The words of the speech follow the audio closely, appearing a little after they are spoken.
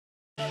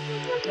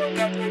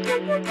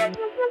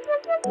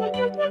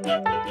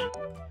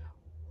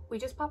We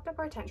just popped up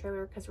our tent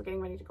trailer because we're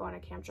getting ready to go on a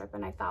camp trip,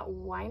 and I thought,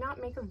 why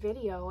not make a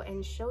video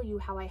and show you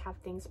how I have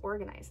things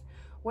organized.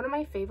 One of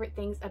my favorite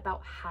things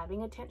about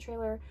having a tent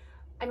trailer,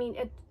 I mean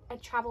a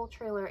travel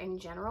trailer in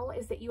general,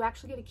 is that you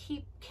actually get to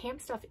keep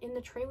camp stuff in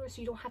the trailer, so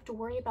you don't have to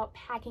worry about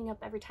packing up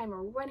every time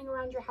or running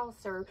around your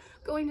house or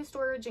going to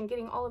storage and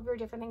getting all of your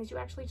different things. You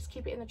actually just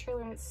keep it in the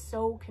trailer, and it's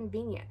so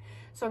convenient.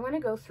 So I'm going to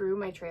go through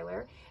my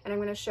trailer and I'm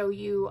going to show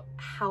you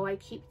how I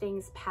keep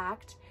things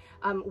packed,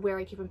 where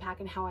I keep them packed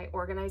and how I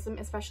organize them,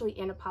 especially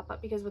in a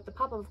pop-up, because with the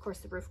pop-up, of course,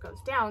 the roof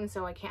goes down,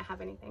 so I can't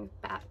have anything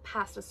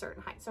past a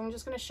certain height. So I'm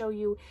just going to show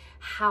you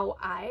how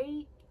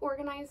I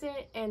organize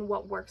it and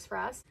what works for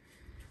us.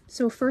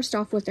 So first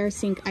off, with our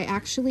sink, I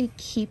actually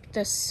keep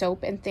the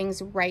soap and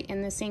things right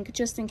in the sink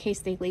just in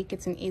case they leak.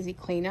 It's an easy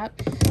cleanup,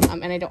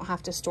 and I don't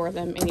have to store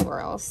them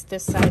anywhere else.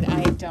 This side,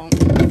 I don't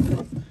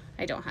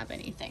have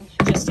anything,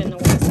 just in the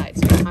one side,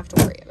 so I don't have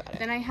to worry about it.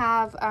 Then I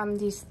have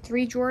these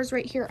 3 drawers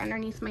right here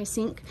underneath my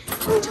sink.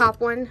 The top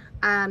one,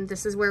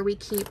 this is where we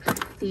keep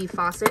the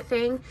faucet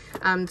thing,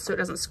 so it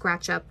doesn't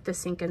scratch up the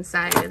sink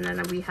inside. And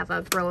then we have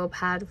a Brillo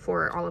pad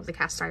for all of the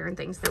cast iron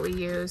things that we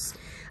use,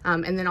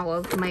 and then all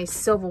of my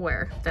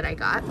silverware that I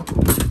got.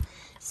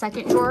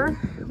 Second drawer,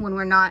 when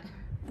we're not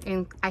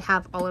in, I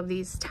have all of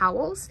these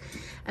towels,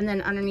 and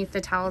then underneath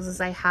the towels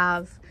is I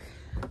have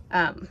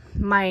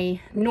my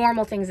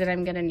normal things that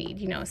I'm gonna need,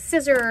 you know,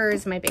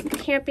 scissors, my big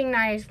camping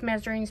knife,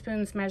 measuring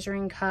spoons,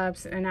 measuring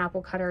cups, and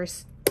apple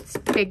cutters,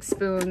 big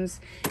spoons,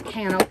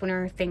 can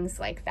opener, things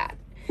like that.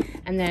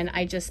 And then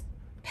I just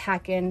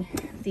pack in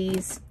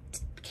these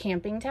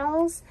camping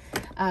towels.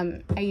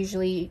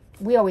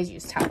 We always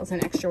use towels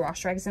and extra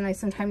wash rags, and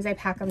sometimes I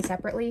pack them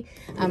separately,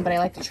 but I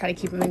like to try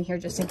to keep them in here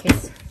just in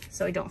case,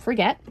 so I don't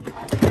forget.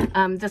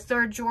 The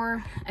third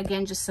drawer,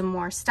 again, just some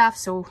more stuff.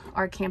 So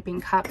our camping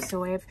cups,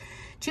 so I have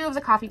 2 of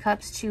the coffee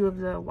cups, 2 of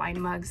the wine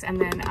mugs, and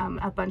then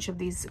a bunch of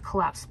these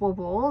collapsible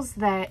bowls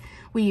that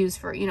we use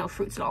for, you know,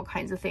 fruits and all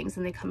kinds of things,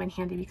 and they come in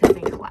handy because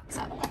they collapse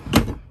up.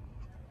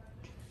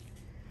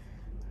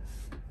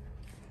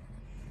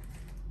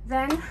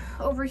 Then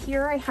over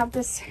here, I have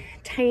this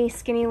tiny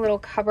skinny little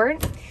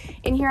cupboard.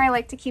 In here, I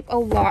like to keep a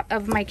lot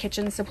of my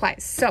kitchen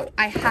supplies. So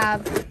I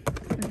have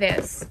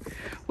this,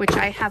 which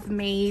I have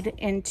made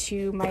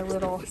into my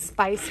little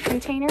spice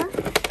container.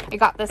 I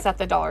got this at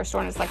the dollar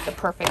store, and it's like the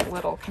perfect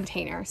little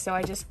container. So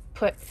I just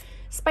put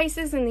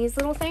spices in these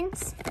little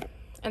things,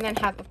 and then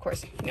have, of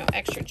course, you know,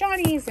 extra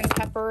Johnnies and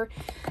pepper.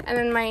 And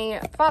then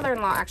my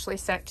father-in-law actually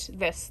sent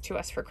this to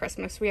us for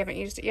Christmas. We haven't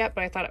used it yet,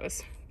 but I thought it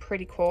was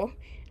pretty cool.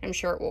 I'm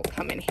sure it will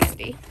come in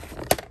handy.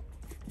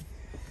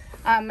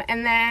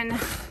 And then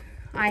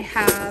I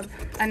have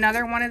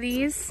another one of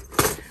these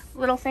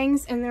little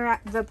things, and they're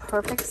at the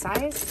perfect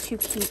size to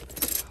keep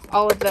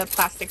all of the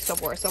plastic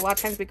silverware. So a lot of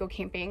times we go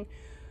camping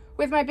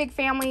with my big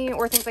family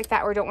or things like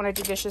that, or don't want to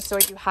do dishes, so I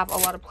do have a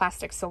lot of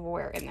plastic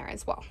silverware in there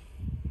as well.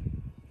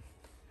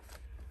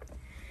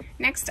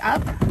 Next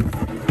up,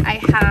 I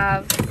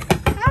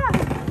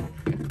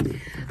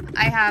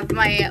have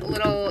my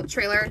little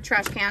trailer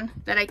trash can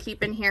that I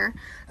keep in here,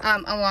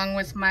 along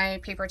with my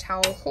paper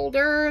towel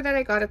holder that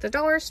I got at the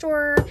dollar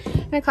store,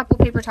 and a couple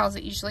paper towels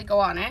that usually go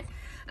on it.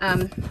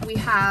 We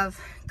have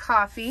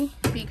coffee,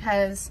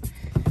 because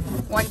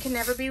one can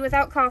never be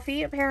without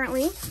coffee,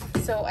 apparently,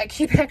 so I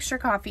keep extra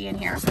coffee in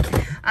here.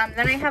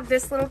 Then I have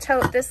this little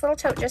tote. This little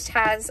tote just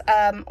has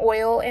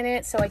oil in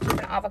it, so I keep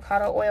an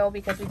avocado oil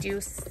because we do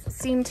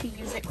seem to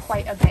use it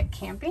quite a bit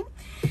camping.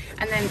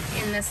 And then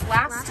in this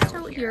last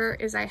tote here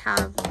is I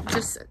have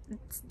just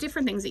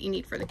different things that you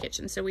need for the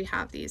kitchen. So we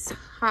have these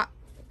hot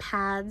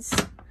pads,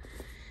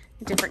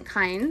 different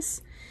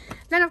kinds.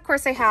 Then, of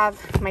course, I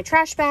have my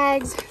trash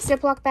bags,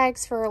 Ziploc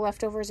bags for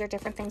leftovers or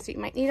different things that you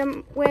might need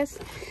them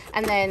with.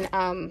 And then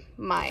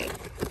my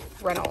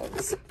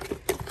Reynolds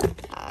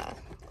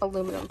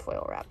aluminum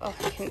foil wrap. Oh,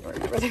 I can't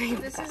remember the name.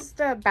 This is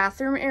the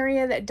bathroom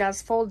area that does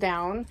fold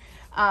down.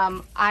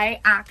 I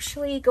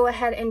actually go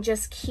ahead and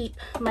just keep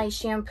my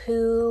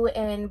shampoo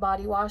and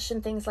body wash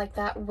and things like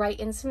that right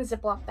in some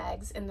Ziploc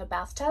bags in the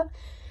bathtub,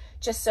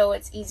 just so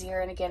it's easier.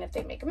 And again, if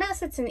they make a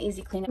mess, it's an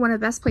easy cleanup. One of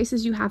the best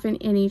places you have in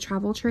any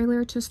travel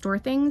trailer to store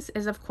things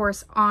is, of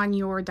course, on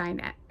your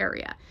dinette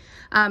area.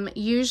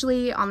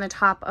 Usually on the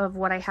top of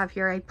what I have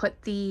here, I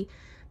put the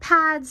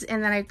pads,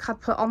 and then I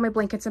put all my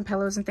blankets and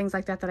pillows and things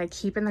like that that I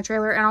keep in the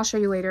trailer, and I'll show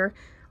you later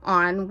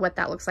on what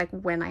that looks like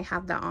when I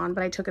have that on,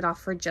 but I took it off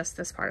for just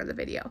this part of the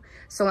video.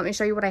 So let me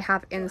show you what I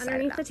have inside.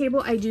 Underneath the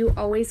table, I do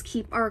always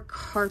keep our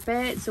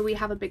carpet. So we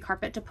have a big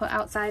carpet to put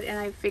outside, and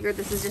I figured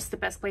this is just the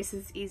best place.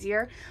 It's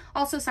easier.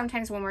 Also,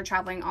 sometimes when we're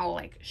traveling, I'll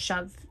like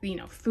shove, you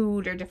know,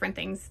 food or different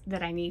things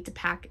that I need to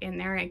pack in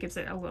there, and it gives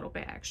it a little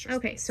bit extra.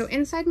 Okay, so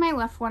inside my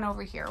left one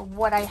over here,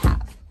 what I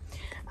have.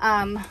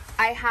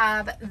 I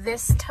have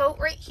this tote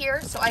right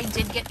here. So I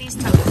did get these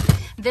totes.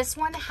 This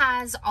one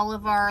has all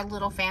of our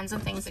little fans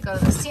and things that go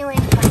to the ceiling,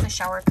 plus the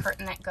shower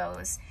curtain that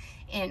goes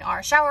in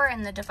our shower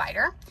and the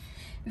divider.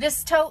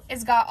 This tote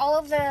has got all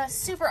of the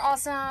super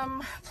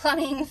awesome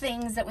plumbing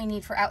things that we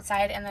need for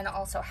outside, and then it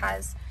also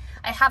has,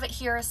 I have it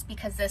here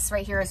because this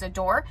right here is a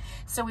door,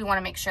 so we want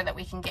to make sure that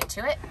we can get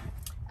to it.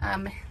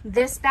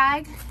 This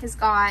bag has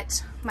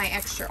got my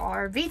extra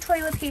RV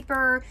toilet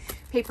paper,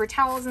 paper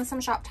towels, and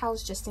some shop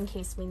towels just in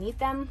case we need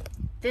them.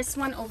 This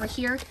one over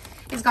here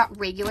has got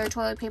regular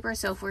toilet paper,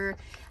 so if we're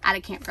at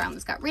a campground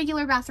that's got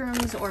regular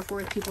bathrooms, or if we're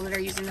with people that are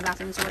using the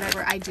bathrooms or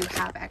whatever, I do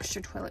have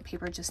extra toilet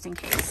paper just in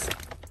case.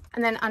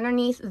 And then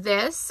underneath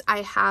this,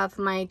 I have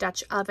my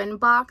Dutch oven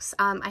box.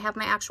 I have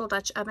my actual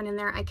Dutch oven in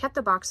there. I kept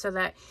the box so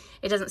that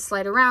it doesn't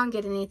slide around,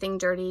 get anything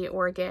dirty,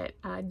 or get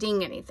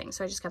ding anything.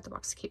 So I just kept the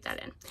box to keep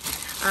that in.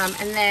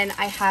 And then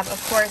I have,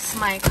 of course,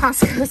 my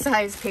Costco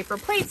size paper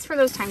plates for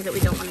those times that we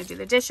don't want to do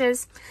the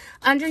dishes.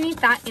 Underneath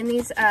that, in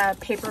these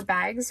paper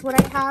bags,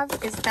 what I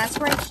have is that's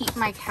where I keep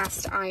my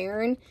cast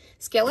iron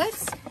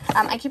skillets.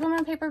 I keep them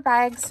in paper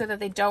bags so that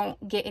they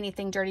don't get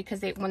anything dirty,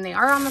 because when they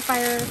are on the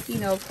fire, you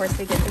know, of course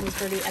they get things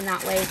dirty, and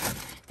that way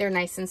they're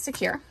nice and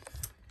secure.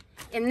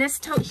 In this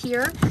tote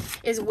here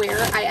is where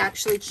I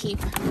actually keep,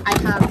 I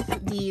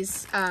have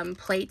these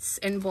plates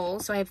and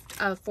bowls. So I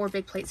have 4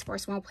 big plates, 4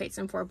 small plates,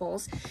 and 4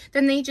 bowls.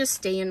 Then they just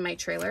stay in my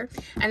trailer.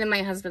 And then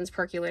my husband's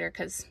percolator,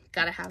 because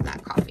gotta have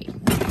that coffee.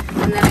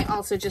 And then I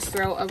also just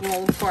throw a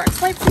roll of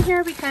Clorox wipes in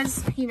here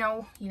because, you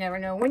know, you never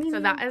know when you need.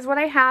 So that is what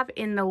I have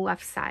in the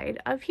left side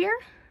of here.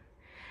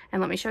 And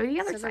let me show you the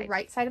other side. The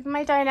right side of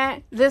my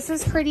dinette. This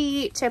is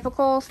pretty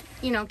typical,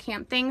 you know,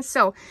 camp things.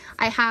 So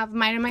I have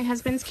mine and my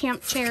husband's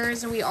camp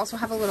chairs, and we also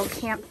have a little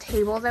camp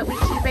table that we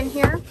keep in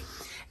here.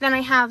 Then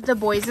I have the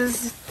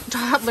boys'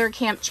 toddler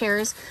camp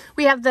chairs.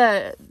 We have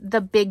the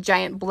big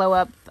giant blow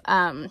up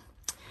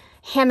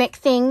hammock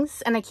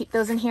things, and I keep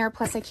those in here.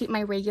 Plus I keep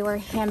my regular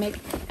hammock.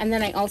 And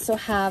then I also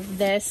have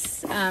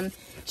this,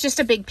 it's just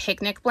a big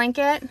picnic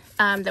blanket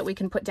that we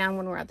can put down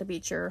when we're at the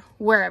beach or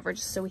wherever,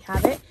 just so we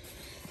have it.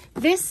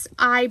 This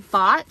I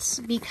bought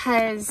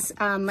because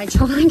my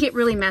children get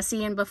really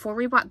messy, and before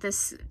we bought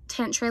this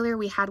tent trailer,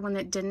 we had one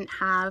that didn't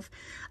have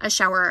a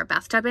shower or a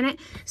bathtub in it.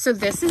 So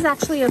this is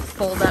actually a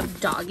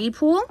fold-up doggy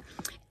pool,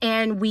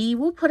 and we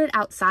will put it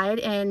outside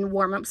and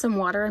warm up some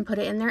water and put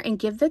it in there and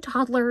give the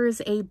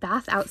toddlers a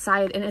bath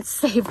outside, and it's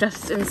saved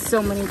us in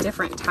so many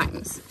different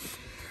times.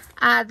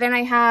 Then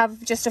I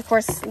have just, of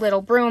course,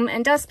 little broom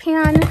and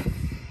dustpan.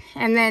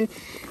 And then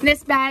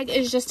this bag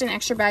is just an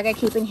extra bag I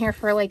keep in here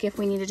for, like, if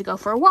we needed to go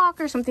for a walk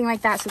or something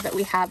like that, so that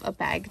we have a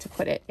bag to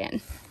put it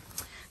in.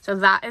 So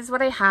that is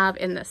what I have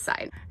in this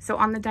side. So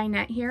on the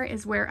dinette here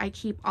is where I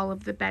keep all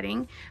of the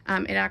bedding.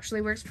 It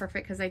actually works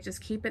perfect because I just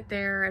keep it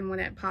there, and when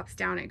it pops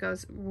down, it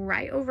goes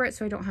right over it,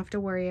 so I don't have to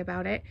worry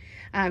about it.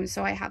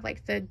 So I have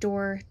like the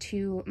door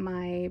to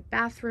my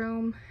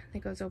bathroom that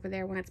goes over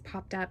there when it's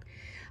popped up.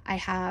 I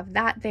have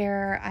that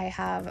there. I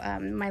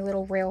have my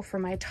little rail for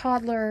my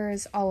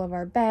toddlers, all of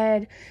our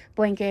bed,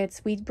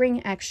 blankets. We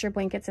bring extra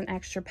blankets and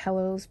extra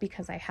pillows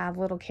because I have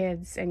little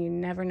kids, and you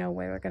never know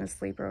where they're going to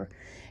sleep, or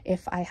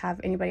if I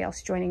have anybody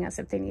else joining us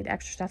if they need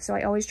extra stuff. So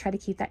I always try to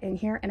keep that in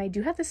here, and I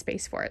do have the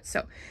space for it.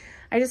 So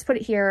I just put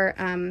it here.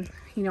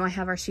 You know, I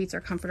have our sheets, our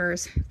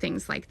comforters,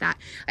 things like that.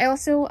 I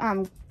also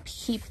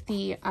keep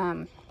the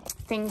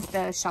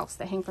the shelves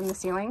that hang from the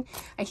ceiling.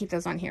 I keep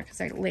those on here because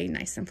I lay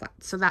nice and flat.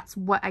 So that's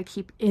what I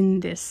keep in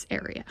this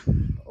area.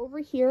 Over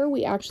here,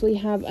 we actually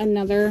have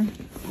another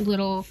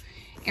little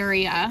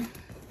area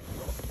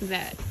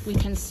that we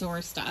can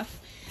store stuff.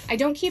 I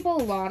don't keep a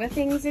lot of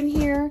things in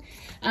here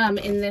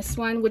in this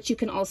one, which you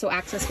can also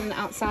access from the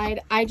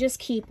outside. I just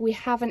keep, we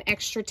have an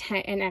extra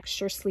tent and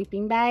extra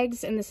sleeping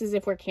bags, and this is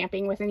if we're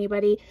camping with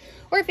anybody,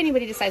 or if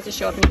anybody decides to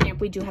show up in camp,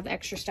 we do have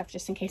extra stuff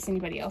just in case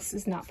anybody else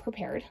is not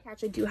prepared. I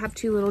actually do have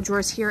 2 little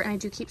drawers here, and I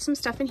do keep some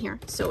stuff in here.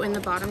 So in the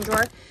bottom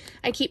drawer,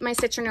 I keep my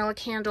citronella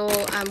candle,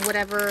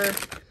 whatever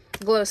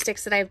glow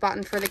sticks that I've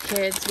bought for the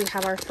kids. We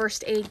have our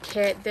first aid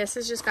kit. This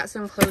has just got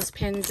some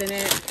clothespins in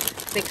it.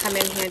 They come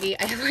in handy.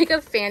 I have like a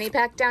fanny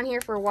pack down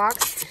here for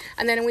walks.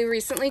 And then we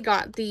recently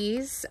got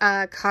these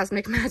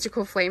cosmic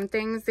magical flame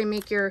things. They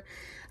make your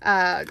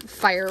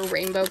fire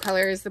rainbow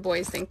colors. The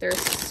boys think they're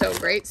so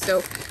great.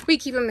 So we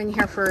keep them in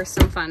here for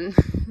some fun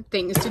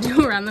things to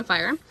do around the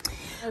fire.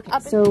 Okay.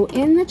 So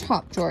in the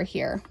top drawer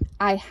here,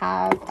 I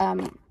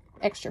have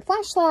extra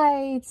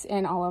flashlights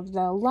and all of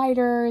the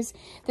lighters.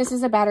 This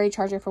is a battery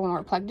charger for when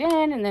we're plugged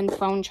in, and then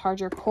phone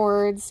charger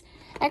cords,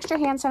 extra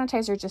hand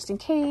sanitizer just in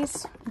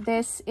case.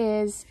 This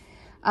is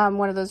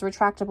one of those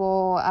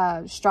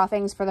retractable straw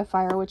things for the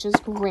fire, which is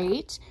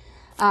great.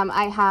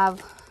 I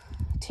have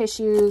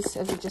tissues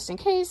as a just in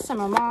case. I'm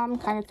a mom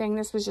kind of thing.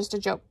 This was just a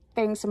joke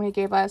thing somebody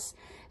gave us,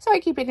 so I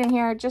keep it in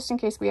here just in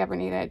case we ever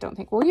need it. Don't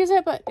think we'll use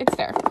it, but it's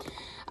there.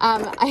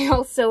 I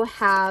also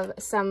have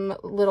some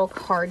little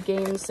card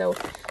games, so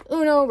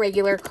Uno,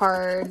 regular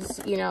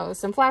cards, you know,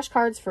 some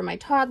flashcards for my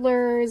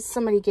toddlers.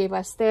 Somebody gave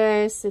us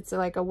this. It's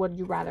like a would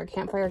you rather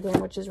campfire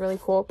game, which is really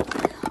cool.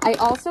 I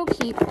also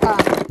keep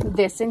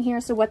this in here.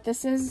 So what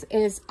this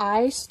is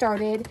I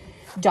started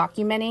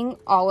documenting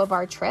all of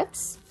our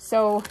trips.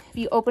 So if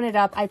you open it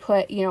up, I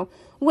put, you know,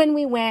 when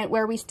we went,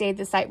 where we stayed,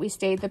 the site we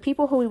stayed, the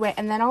people who we went,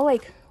 and then I'll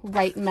like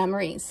write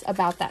memories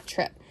about that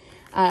trip.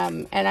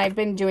 And I've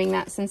been doing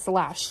that since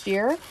last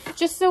year,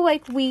 just so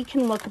like we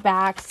can look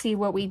back, see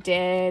what we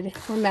did,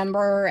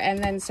 remember,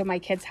 and then so my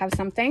kids have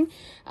something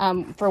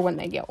for when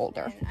they get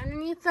older. And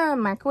underneath the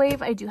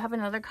microwave, I do have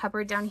another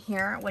cupboard down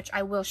here, which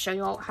I will show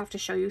you. I'll have to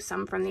show you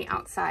some from the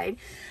outside.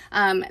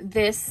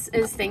 This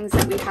is things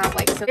that we have,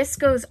 like, so this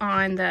goes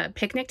on the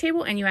picnic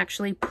table, and you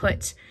actually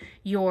put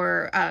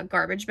your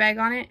garbage bag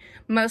on it.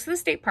 Most of the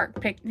state park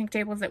picnic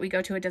tables that we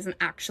go to, it doesn't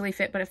actually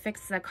fit, but it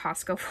fits the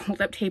Costco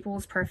fold-up table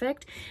is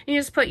perfect. And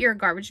you just put your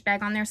garbage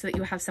bag on there so that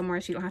you have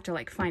somewhere so you don't have to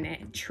like find a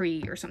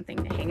tree or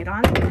something to hang it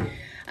on.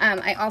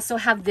 I also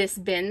have this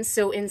bin.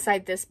 So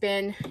inside this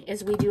bin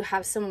is, we do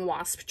have some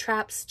wasp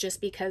traps, just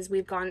because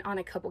we've gone on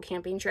a couple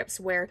camping trips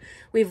where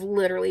we've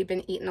literally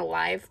been eaten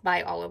alive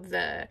by all of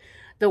the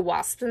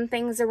wasps and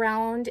things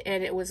around,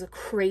 and it was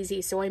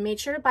crazy. So I made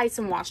sure to buy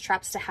some wasp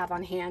traps to have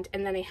on hand,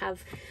 and then I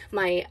have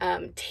my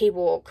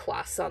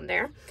tablecloths on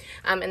there,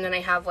 and then I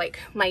have like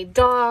my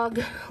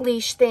dog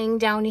leash thing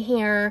down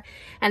here,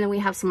 and then we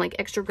have some like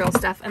extra grill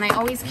stuff, and I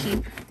always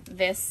keep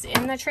this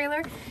in the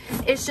trailer.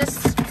 It's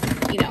just,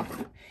 you know,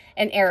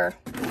 an air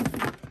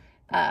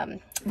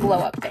blow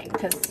up thing,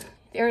 because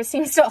there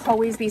seems to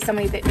always be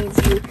somebody that needs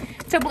you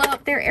to blow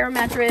up their air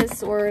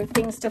mattress or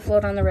things to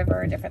float on the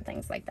river or different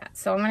things like that.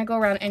 So I'm going to go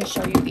around and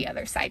show you the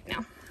other side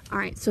now. All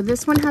right, so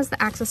this one has the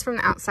access from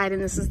the outside,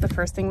 and this is the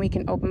first thing we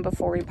can open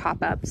before we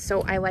pop up.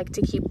 So I like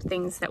to keep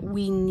things that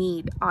we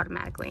need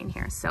automatically in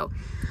here. So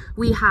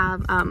we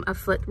have a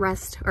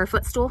footrest or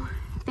footstool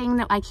thing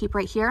that I keep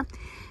right here.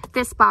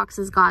 This box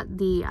has got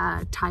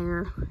the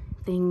tire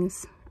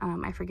things.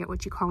 I forget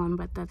what you call them,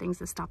 but the things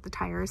that stop the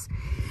tires.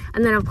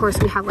 And then of course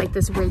we have like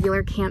this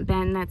regular camp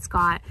bin that's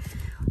got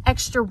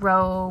extra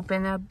rope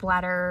and a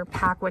bladder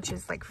pack, which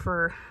is like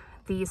for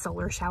the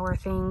solar shower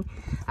thing.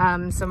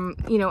 Some,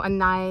 you know, a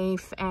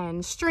knife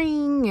and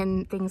string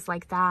and things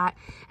like that.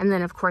 And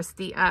then of course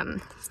the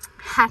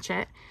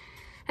hatchet.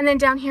 And then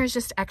down here is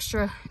just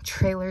extra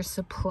trailer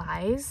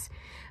supplies.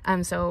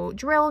 So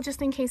drill,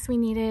 just in case we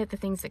need it, the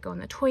things that go in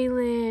the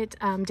toilet,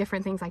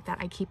 different things like that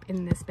I keep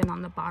in this bin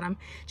on the bottom,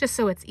 just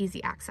so it's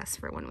easy access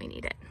for when we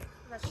need it.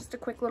 That's just a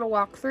quick little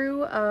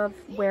walkthrough of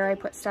where I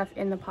put stuff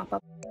in the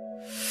pop-up.